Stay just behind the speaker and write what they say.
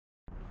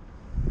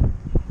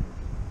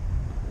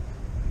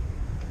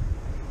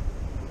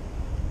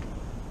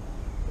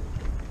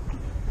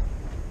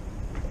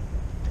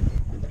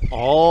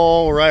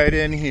All right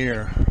in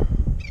here.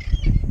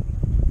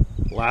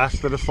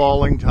 Last of the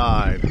falling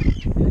tide.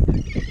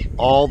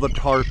 All the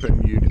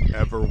tarpon you'd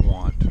ever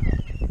want.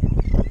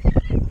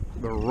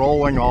 They're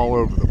rolling all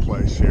over the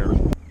place here.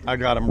 I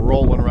got them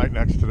rolling right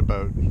next to the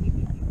boat.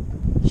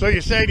 So you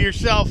say to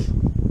yourself,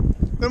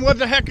 then what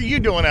the heck are you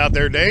doing out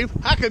there, Dave?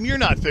 How come you're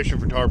not fishing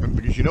for tarpon?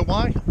 Because you know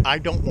why? I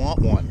don't want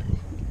one.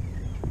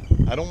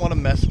 I don't want to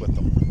mess with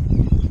them.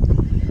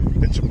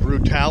 It's a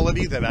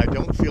brutality that I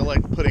don't feel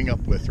like putting up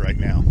with right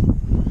now.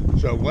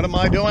 So what am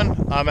I doing?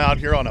 I'm out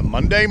here on a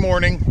Monday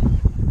morning.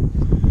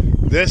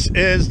 This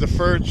is the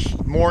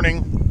first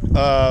morning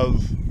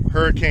of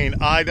Hurricane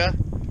Ida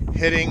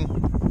hitting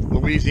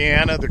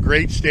Louisiana, the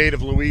great state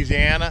of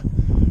Louisiana,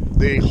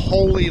 the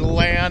holy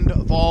land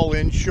of all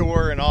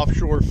inshore and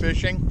offshore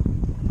fishing.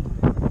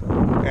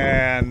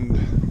 And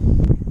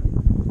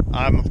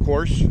I'm, of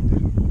course,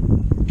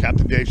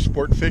 Captain Dave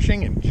Sport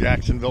Fishing in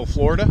Jacksonville,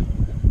 Florida.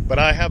 But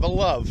I have a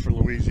love for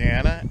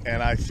Louisiana,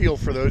 and I feel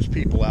for those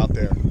people out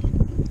there.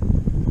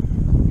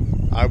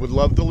 I would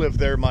love to live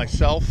there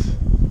myself.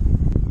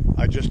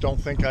 I just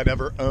don't think I'd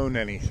ever own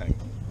anything.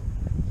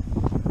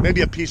 Maybe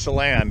a piece of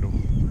land,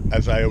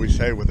 as I always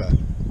say, with a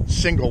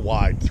single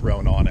wide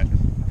thrown on it.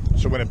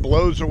 So when it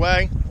blows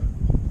away,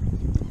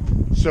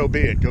 so be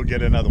it. Go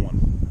get another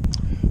one.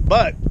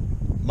 But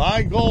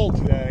my goal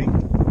today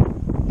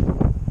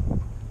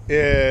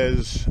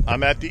is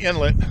I'm at the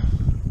inlet,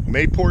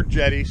 Mayport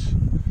jetties.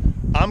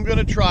 I'm going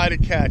to try to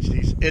catch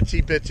these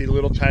itsy bitsy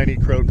little tiny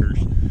croakers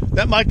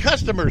that my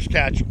customers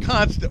catch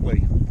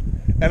constantly.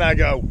 And I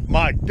go,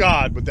 my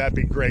God, would that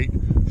be great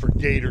for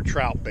gator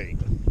trout bait.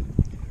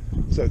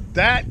 So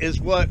that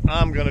is what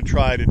I'm going to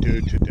try to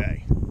do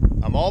today.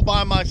 I'm all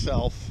by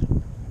myself.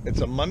 It's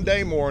a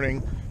Monday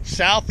morning,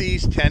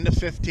 southeast 10 to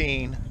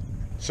 15.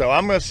 So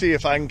I'm going to see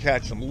if I can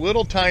catch some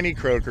little tiny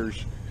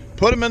croakers,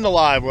 put them in the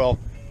live well,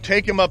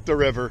 take them up the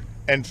river,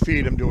 and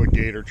feed them to a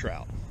gator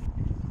trout.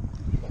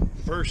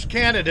 First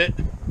candidate,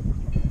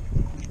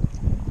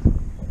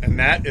 and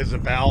that is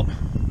about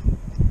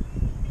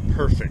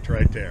perfect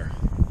right there.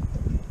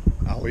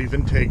 I'll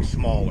even take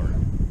smaller.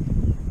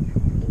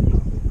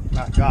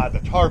 My God,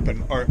 the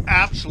tarpon are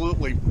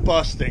absolutely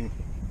busting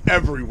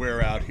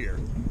everywhere out here.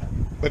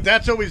 But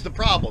that's always the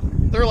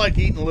problem. They're like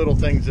eating little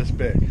things this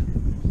big.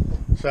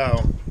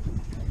 So,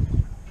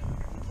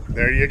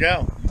 there you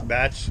go.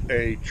 That's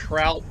a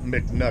trout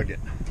McNugget.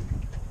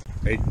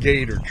 A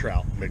gator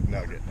trout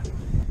McNugget.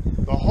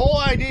 The whole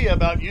idea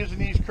about using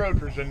these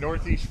croakers in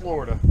northeast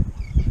Florida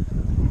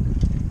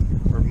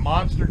for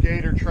monster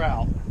gator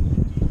trout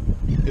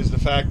is the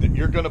fact that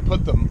you're going to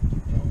put them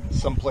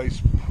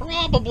someplace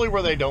probably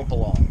where they don't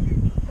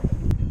belong.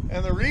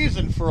 And the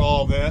reason for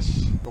all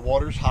this, the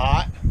water's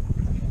hot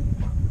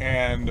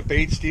and the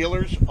bait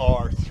stealers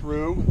are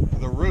through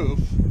the roof,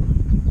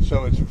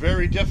 so it's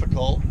very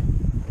difficult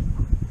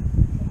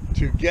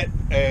to get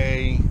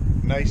a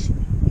nice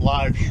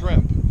live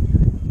shrimp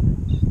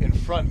in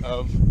front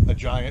of a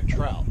giant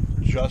trout.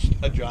 Just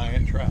a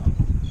giant trout.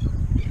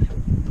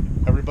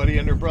 Everybody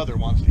and their brother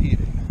wants to eat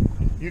it.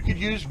 You could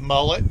use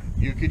mullet,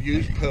 you could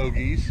use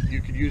pogies,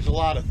 you could use a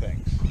lot of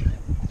things.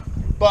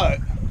 But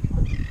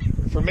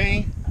for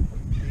me,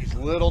 these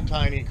little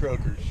tiny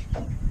croakers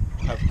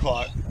have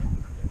caught,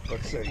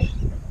 let's say,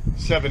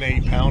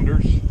 7-8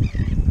 pounders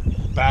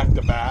back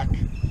to back.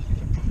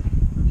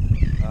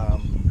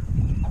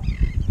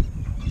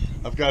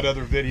 I've got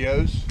other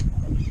videos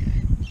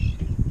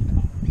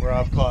where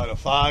I've caught a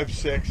 5,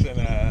 6, and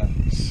a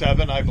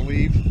 7, I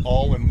believe,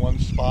 all in one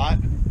spot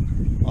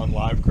on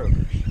live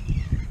croakers.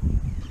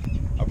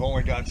 I've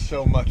only got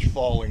so much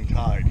falling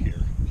tide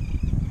here.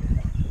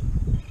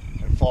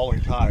 And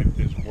falling tide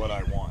is what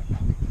I want.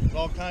 There's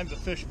all kinds of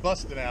fish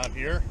busting out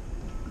here.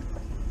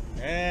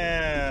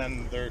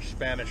 And there's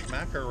Spanish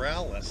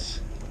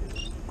mackerels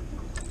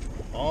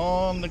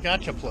on the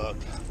gotcha plug.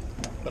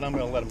 But I'm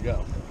going to let them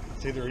go.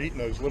 See, they're eating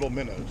those little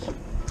minnows.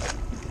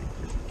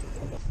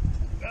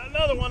 Got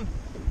another one.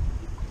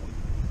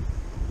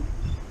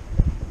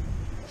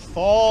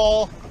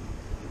 Fall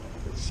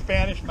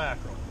Spanish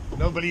mackerel.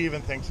 Nobody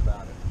even thinks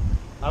about it.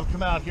 I've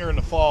come out here in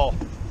the fall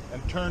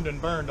and turned and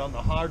burned on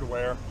the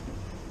hardware,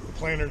 the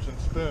planers and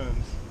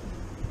spoons,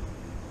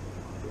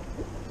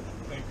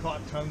 and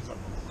caught tons of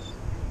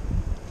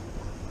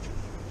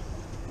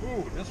them.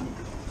 Ooh, this one.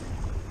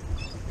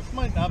 This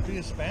might not be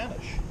a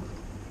Spanish.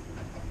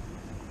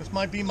 This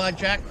might be my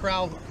Jack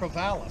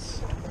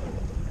Crevalis.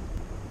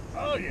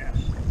 Oh yeah.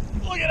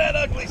 Look at that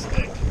ugly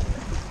stick.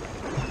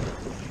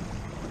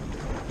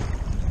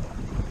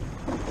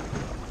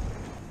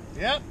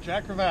 Yep,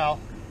 Jack Crevalis.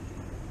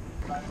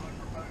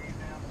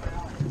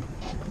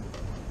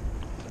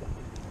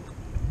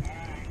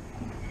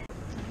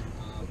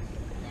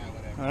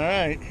 All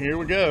right, here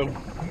we go.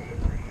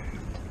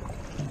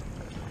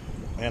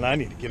 Man, I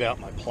need to get out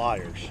my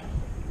pliers.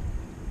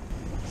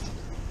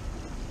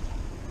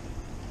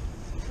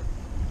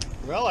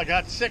 Well, I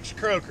got 6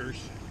 croakers.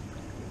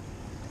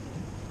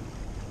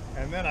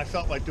 And then I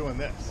felt like doing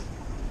this.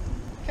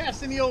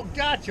 Casting the old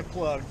gotcha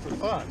plug for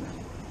fun.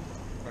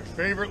 My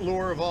favorite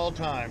lure of all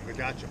time, the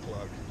gotcha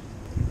plug.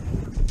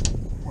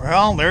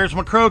 Well, there's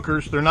my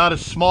croakers. They're not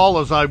as small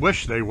as I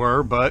wish they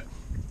were, but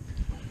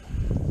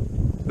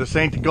this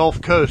ain't the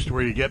Gulf Coast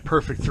where you get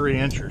perfect 3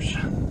 inchers.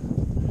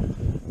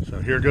 So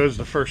here goes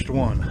the first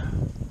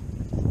one.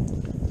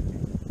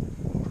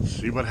 Let's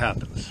see what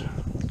happens.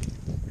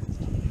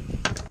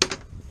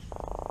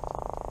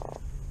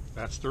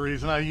 That's the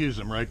reason I use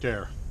them right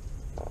there.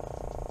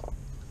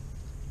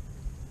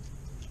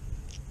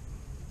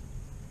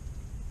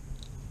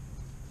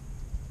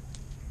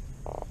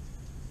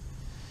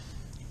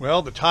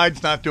 Well, the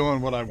tide's not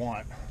doing what I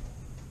want.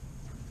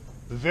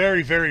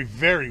 Very, very,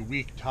 very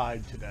weak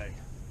tide today.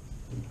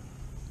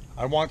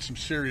 I want some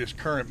serious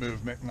current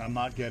movement and I'm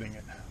not getting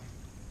it.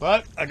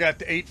 But I got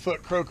the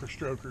 8-foot croaker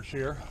strokers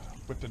here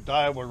with the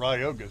Daiwa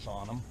Ryogas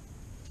on them.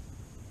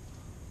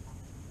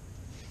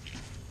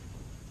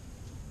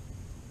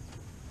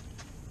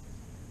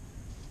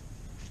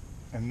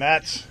 And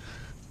that's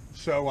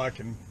so I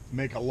can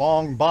make a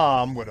long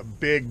bomb with a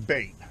big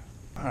bait.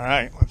 All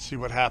right, let's see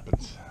what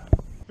happens.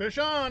 Fish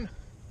on.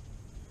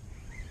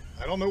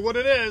 I don't know what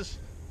it is,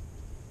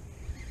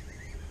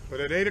 but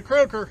it ate a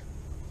croaker.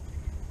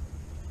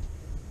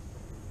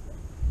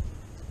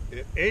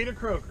 It ate a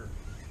croaker.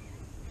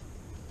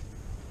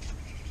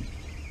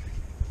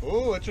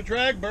 Oh, it's a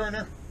drag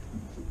burner.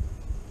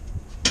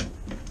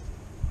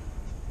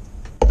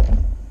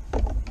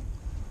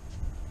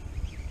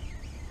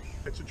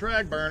 It's a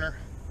drag burner.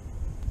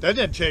 That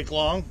didn't take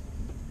long.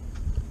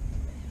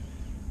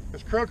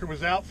 This croaker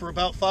was out for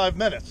about 5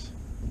 minutes.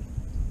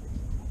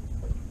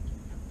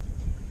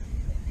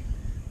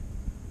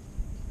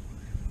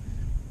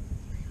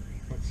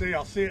 Let's see,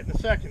 I'll see it in a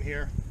second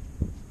here.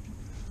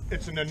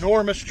 It's an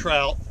enormous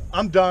trout.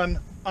 I'm done.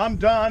 I'm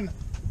done.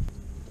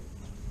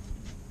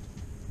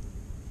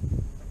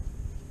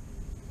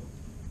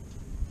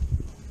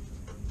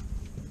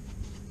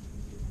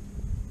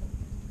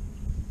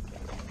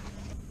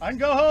 I can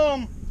go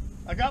home.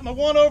 I got my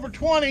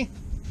 1/20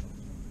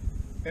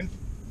 in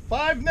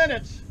 5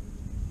 minutes.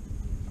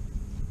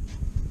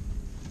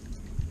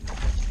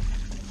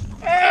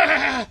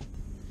 Ah!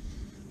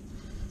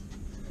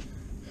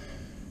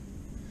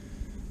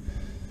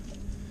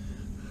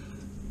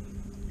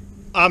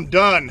 I'm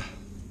done.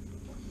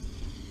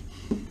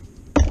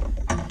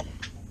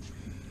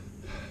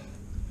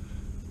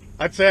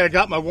 I'd say I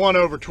got my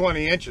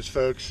 1/20 inches,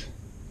 folks.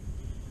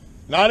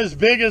 Not as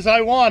big as I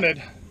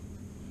wanted,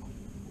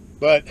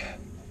 but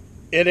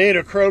it ate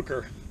a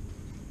croaker.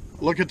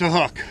 Look at the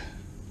hook.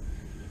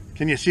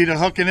 Can you see the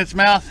hook in its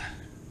mouth?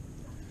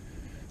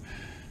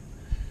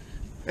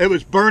 It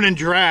was burning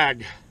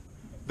drag.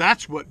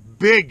 That's what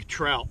big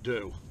trout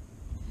do.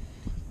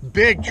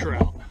 Big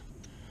trout.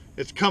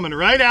 It's coming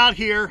right out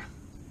here,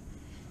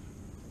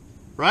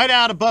 right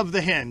out above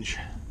the hinge.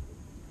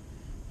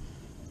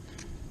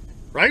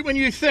 Right when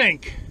you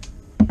think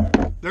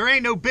there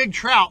ain't no big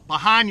trout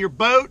behind your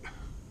boat,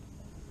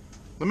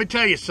 let me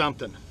tell you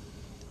something.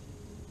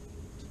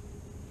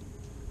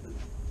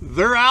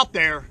 They're out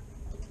there.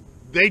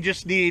 They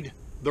just need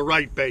the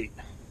right bait.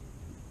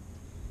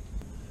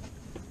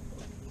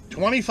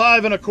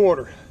 25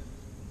 1/4.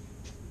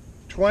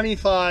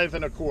 25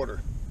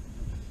 1/4.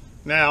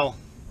 Now,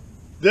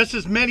 this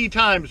is many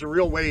times a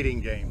real waiting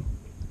game.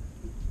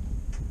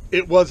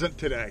 It wasn't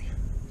today.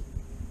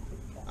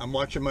 I'm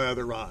watching my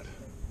other rod.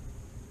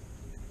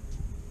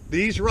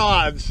 These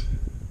rods,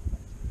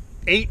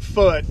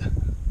 8-foot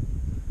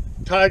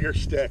tiger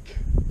stick,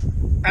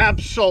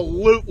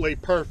 absolutely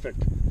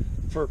perfect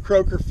for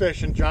croaker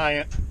fish and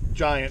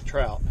giant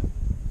trout.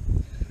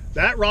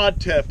 That rod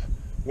tip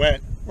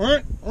went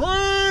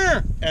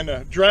and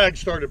the drag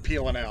started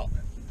peeling out.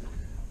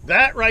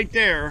 That right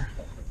there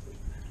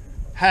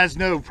has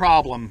no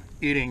problem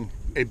eating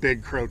a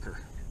big croaker.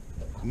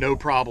 No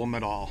problem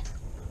at all.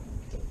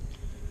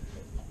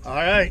 All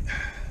right,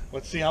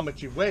 let's see how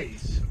much he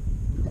weighs.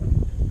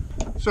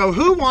 So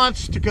who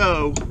wants to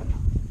go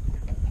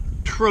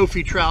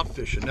trophy trout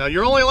fishing? Now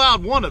you're only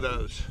allowed one of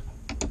those.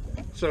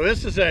 So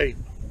this is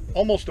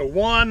almost a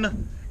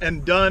one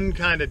and done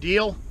kind of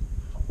deal,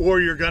 or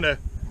you're gonna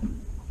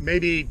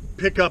maybe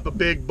pick up a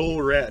big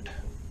bull red.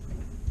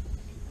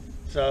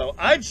 So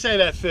I'd say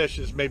that fish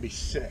is maybe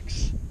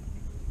 6.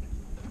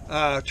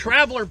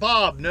 Traveler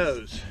Bob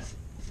knows,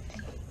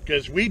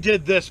 because we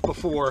did this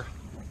before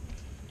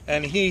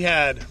and he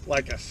had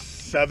like a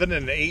 7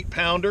 and 8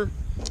 pounder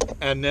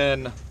and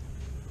then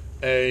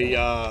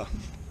a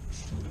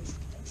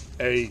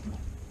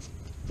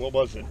what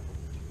was it?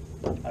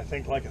 I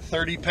think like a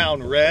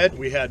 30-pound red.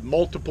 We had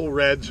multiple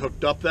reds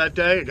hooked up that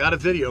day. I got a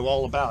video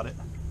all about it.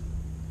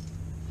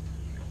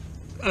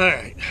 All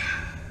right.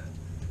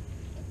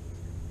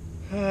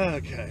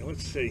 Okay,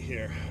 let's see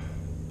here.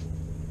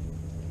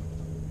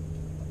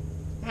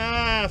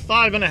 5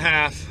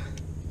 1/2.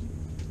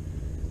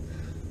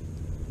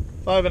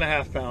 5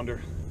 1/2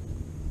 pounder.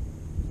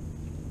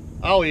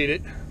 I'll eat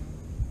it.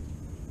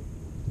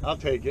 I'll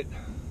take it.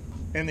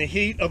 In the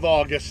heat of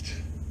August,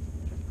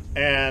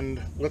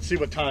 and let's see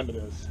what time it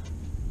is.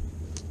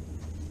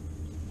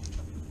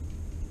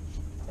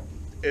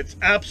 It's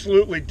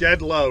absolutely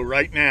dead low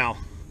right now,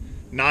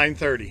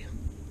 9:30.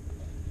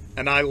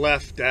 And I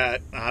left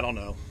at, I don't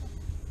know,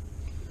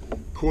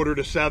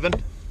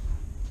 6:45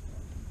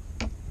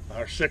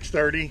 or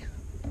 6:30.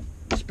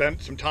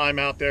 Spent some time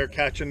out there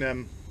catching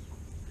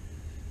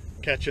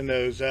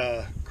those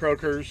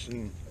croakers,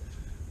 and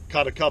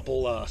caught a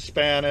couple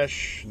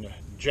Spanish and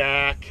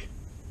jack.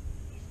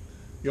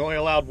 You only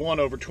allowed one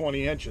over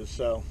 20 inches,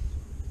 so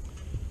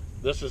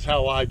this is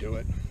how I do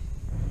it.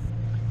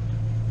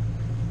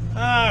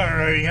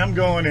 Alrighty, I'm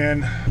going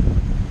in.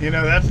 You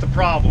know, that's the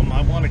problem.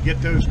 I want to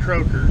get those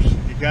croakers.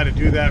 You got to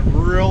do that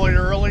really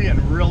early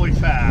and really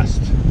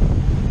fast,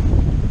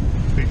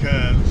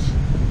 because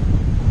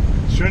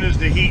as soon as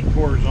the heat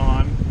pours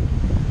on,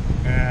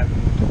 and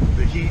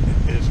the heat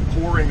is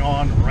pouring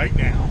on right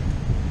now,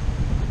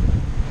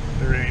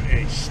 there ain't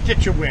a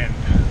stitch of wind.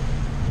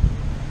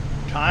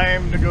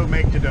 Time to go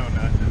make the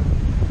donut.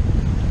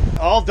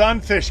 All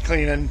done fish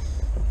cleaning,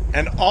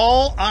 and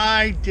all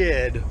I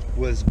did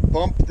was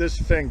bump this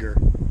finger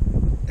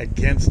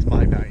against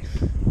my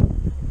knife.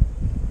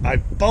 I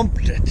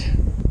bumped it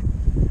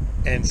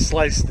and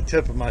sliced the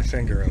tip of my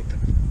finger open.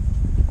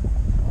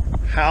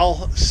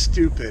 How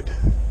stupid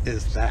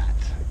is that?